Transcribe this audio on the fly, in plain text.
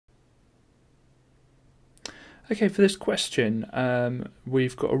Okay, for this question,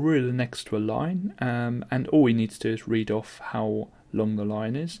 we've got a ruler next to a line, and all we need to do is read off how long the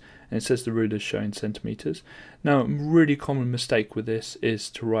line is, and it says the ruler is showing centimetres. Now, a really common mistake with this is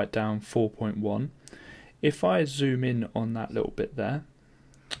to write down 4.1. If I zoom in on that little bit there,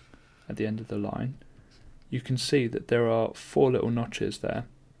 at the end of the line, you can see that there are 4 little notches there.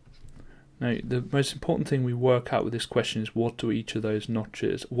 Now, the most important thing we work out with this question is what are each of those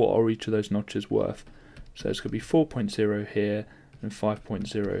notches worth? So it's going to be 4.0 here and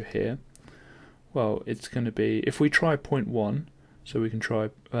 5.0 here. Well, it's going to be, if we try 0.1, so we can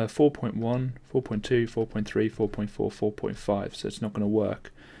try 4.1, 4.2, 4.3, 4.4, 4.5, so it's not going to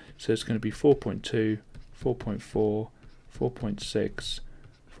work. So it's going to be 4.2, 4.4, 4.6,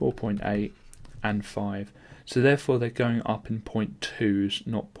 4.8 and 5. So therefore they're going up in 0.2s,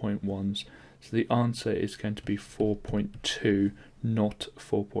 not 0.1s. So the answer is going to be 4.2, not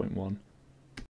 4.1.